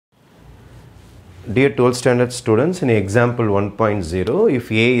Dear 12th standard students, in example 1.0,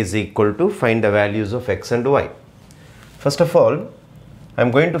 if a is equal to, find the values of x and y. First of all, I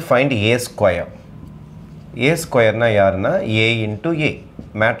am going to find a square. A square na yarna a into a.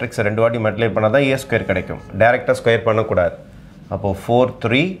 Matrix rendu vaati multiply panna a square kadaikum. Direct square panna koodadhu. Appo 4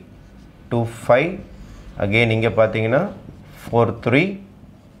 3 2 5. Again inga pathina 4 3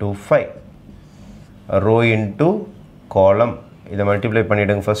 2 5. Row into column. Idu multiply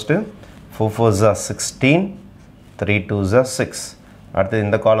pannidunga first. 4 4s are 16, 3 2s are 6. அடுத்து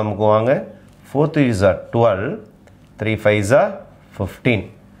இந்த காலமுக்கு வாங்க 4 3s are 12, 3 5s are 15.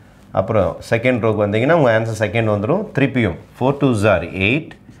 அப்புறம் second ரோக்கு வந்தீங்கன்னா உங்கள் answer second வந்துடும். திருப்பியும் 4 2s are 8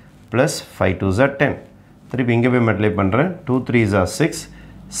 plus 5 2s are 10. திருப்பி இங்கே போய் மல்டிப்ளை பண்ணுறேன். 2 3s are 6.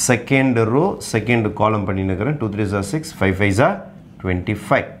 Second row second column பண்ணினுக்கிறேன். 2 3s are 6, 5 5s are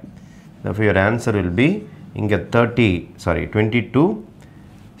 25. Therefore your answer will be இங்கே 22.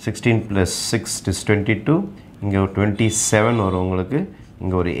 16 plus 6 is 22. இங்கே ஒரு 27 வரும் உங்களுக்கு.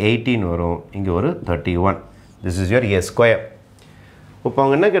 இங்கே ஒரு 18 வரும். இங்கே ஒரு 31. This is your a square. இப்போ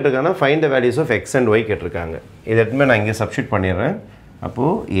அவங்க என்ன கேட்டிருக்காங்கன்னா find the values of x and y கேட்டிருக்காங்க. இது எடுத்துமே நான் இங்கே சப்ஸ்டிட் பண்ணிடுறேன்.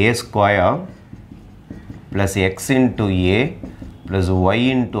 அப்போது a square plus x into a plus y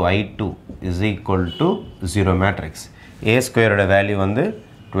into i2 is equal to 0 matrix. a square ஓட வேல்யூ வந்து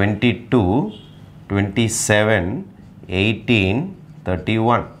 22, 27, 18,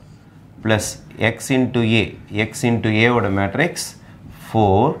 31 plus x into a oda matrix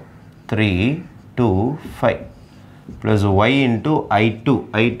 4 3 2 5 plus y into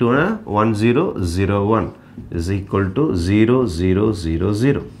i2 na 1001 is equal to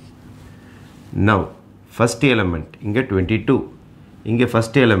 0000. Now first element inga 22, inga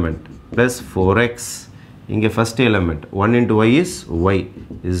first element plus 4x, inga first element 1 into y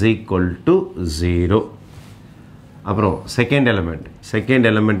is equal to 0. அப்புறம் second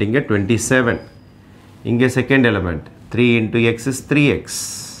element இங்கே 27. இங்கே second element 3 into x is 3x.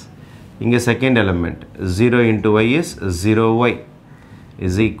 இங்கே second element 0 into y is 0y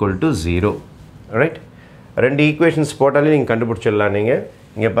is equal to 0. Right, ரெண்டு equations போட்டாலே நீங்கள் கண்டுபிடிச்சிடலாம். நீங்கள்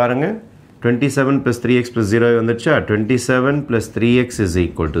இங்கே பாருங்கள் 27 plus 3x plus 0 வந்துடுச்சா. 27 plus 3x is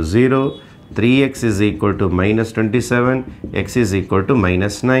equal to 0. 3x is equal to minus 27. x is equal to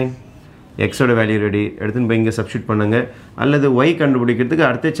minus 9. x ஓட வேல்யூ ரெடி எடுத்துன்னு போய் இங்கே சப்ஸ்டிட் பண்ணுங்க. அல்லது y கண்டுபிடிக்கிறதுக்கு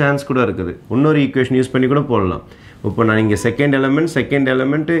அடுத்த சான்ஸ் கூட இருக்குது. இன்னொரு ஈக்குவேஷன் யூஸ் பண்ணி கூட போடலாம். இப்போ நான் இங்கே செகண்ட்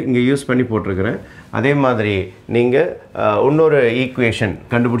எலிமெண்ட் இங்கே யூஸ் பண்ணி போட்டிருக்கிறேன். அதே மாதிரி நீங்கள் இன்னொரு ஈக்குவேஷன்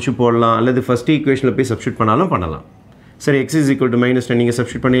கண்டுபிடிச்சி போடலாம். அல்லது ஃபஸ்ட் ஈக்குவேஷனில் போய் சப்ஸ்டிட் பண்ணாலும் பண்ணலாம். சரி, x is equal to minus 9 நீங்கள்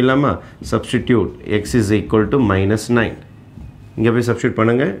சப்ஸ்டிட் பண்ணிடலாமா? Substitute x is equal to minus 9. இங்கே போய் சப்ஸ்டிட்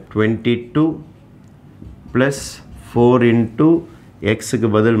பண்ணுங்கள். 22 plus 4 into x க்கு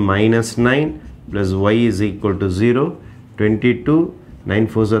பதில் minus 9 plus y is equal to 0. 22 9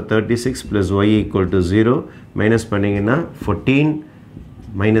 4s are 36 plus y equal to 0. minus பண்ணிங்கன்னா 14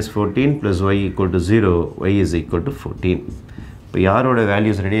 minus 14 plus y equal to 0. y is equal to 14. இப்போ யாரோட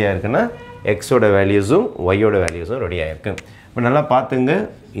values ரெடியாக இருக்குன்னா x ஓட வேல்யூஸும் y ஓட வேல்யூஸும் ரெடியாக இருக்கு. இப்போ நல்லா பார்த்துங்க.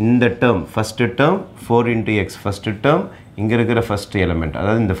 இந்த term first term 4 into x first term, இங்கே இருக்கிற ஃபஸ்ட் எலிமெண்ட்,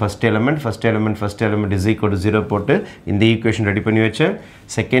 அதாவது இந்த first element is equal to 0 போட்டு இந்த ஈக்குவேஷன் ரெடி பண்ணி வச்சேன்.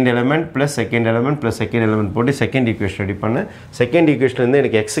 Second element plus second element போட்டு செகண்ட் ஈக்குவேஷன் ரெடி பண்ணேன். செகண்ட் ஈக்குவேஷன்லேருந்து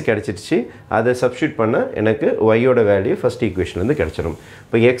எனக்கு எக்ஸ் கிடச்சிருச்சு. அதை சப்ஸ்டியூட் பண்ண எனக்கு ஒய்யோட வேல்யூ ஃபஸ்ட் ஈக்குவேஷன்லேருந்து கிடச்சிடும்.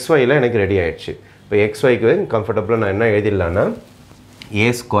 இப்போ எக்ஸ்ஒயில் எனக்கு ரெடி ஆகிடுச்சு. இப்போ எக்ஸ்ஒய்க்கு கம்ஃபர்டபுளாக நான் என்ன எழுதிடலான்னா ஏ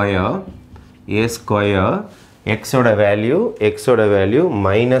ஸ்கொயர் எக்ஸோட value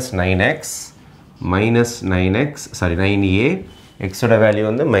minus 9x, 9a, xோட value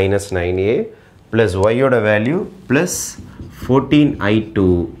வந்து minus 9a plus yோட value plus 14i2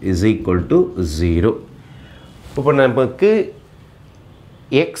 is equal to 0. இப்போ நமக்கு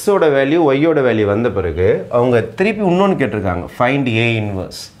xோட வேல்யூ yோட வேல்யூ வந்த பிறகு அவங்க திருப்பி இன்னொன்று கேட்டிருக்காங்க, find a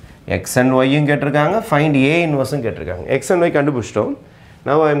inverse. x and y கேட்டிருக்காங்க, find a inverse கேட்டிருக்காங்க. x and y கண்டுபிடிச்சிட்டோம்.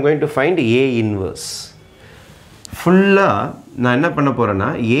 Now I am going to find a inverse. ஃபுல்லாக நான் என்ன பண்ண போகிறேன்னா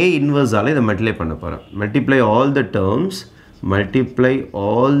a இன்வர்ஸால் இதை மல்டிப்ளை பண்ண போகிறேன். Multiply all the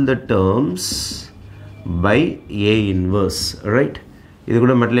terms by a inverse. Right, இது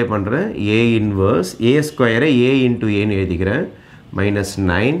கூட மல்டிப்ளை பண்ணுறேன். a இன்வர்ஸ் a ஸ்கொயரை a இன்ட்டு ஏன்னு எழுதிக்கிறேன். minus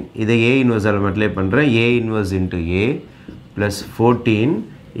 9 இதை a இன்வர்ஸால் மல்டிப்ளை பண்ணுறேன். a inverse into a plus 14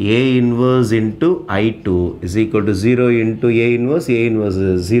 a inverse into i2 is equal to 0 into a inverse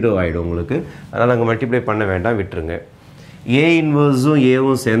 0 ஆகிடும் உங்களுக்கு. அதனால் அங்கே மல்டிப்ளை பண்ண வேண்டாம், விட்டுருங்க. a inverseம்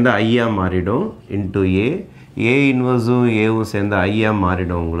aவும் சேர்ந்து ஐயா மாறிடும் into a inverseம் aவும் சேர்ந்து ஐயா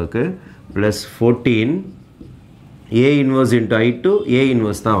மாறிடும் உங்களுக்கு. plus 14 A inverse into I2 A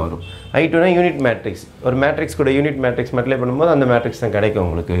inverse தான் வரும் I2 னா யூனிட் மேட்ரிக்ஸ் ஒரு மேட்ரிக்ஸ் கூட யூனிட் மேட்ரிக்ஸ் மல்டிப்ளை பண்ணும்போது அந்த மேட்ரிக்ஸ் தான் கிடைக்கும்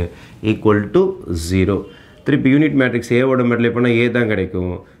உங்களுக்கு ஈக்குவல் டு 0 திருப்பி யூனிட் மேட்ரிக்ஸ் A ஓட மல்டிப்ளை பண்ணால் A தான்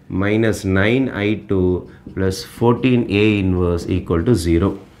கிடைக்கும் minus 9I2 plus 14A inverse equal to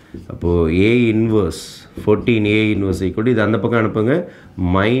 0 அப்போது A inverse 14A inverse equal to இது அந்த பக்கம் அனுப்புங்க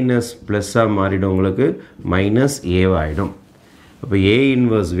மைனஸ் ப்ளஸ்ஸாக மாறிடும் உங்களுக்கு மைனஸ் ஏவாயிடும் அப்போ A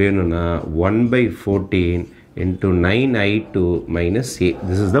இன்வர்ஸ் வேணும்னா 1/14 into 9I2 minus A.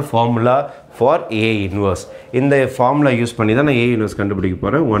 This is the formula for A inverse. இந்த formula யூஸ் பண்ணி தான் நான் A inverse கண்டுபிடிக்க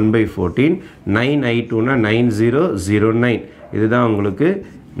போகிறேன் 1/14 9I2 னா 9009 இதுதான் உங்களுக்கு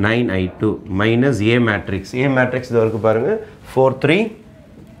 9I2 minus A matrix. A matrix இது வரைக்கும் பாருங்கள்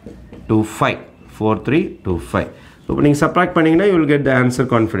 4325 இப்போ நீங்கள் சப்ராக்ட் பண்ணிங்கன்னா you will get the answer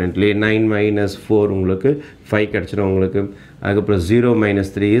confidently 9 minus 4 உங்களுக்கு 5 கிடச்சிடும் உங்களுக்கு அதுக்கப்புறம் 0 minus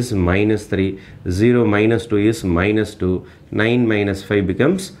 3 is minus 3 0 minus 2 is minus 2 9 minus 5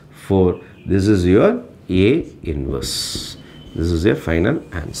 becomes 4 this is your A inverse this is your final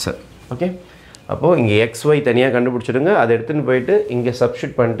answer okay அப்போது இங்கே XY தனியாக கண்டுபிடிச்சிடுங்க அதை எடுத்துன்னு போயிட்டு இங்கே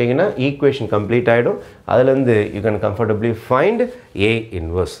சப்ஸ்டிட் பண்ணிட்டீங்கன்னா ஈக்குவேஷன் கம்ப்ளீட் ஆகிடும் அதுலேருந்து you can comfortably find A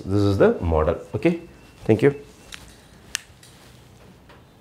inverse this is the model okay thank you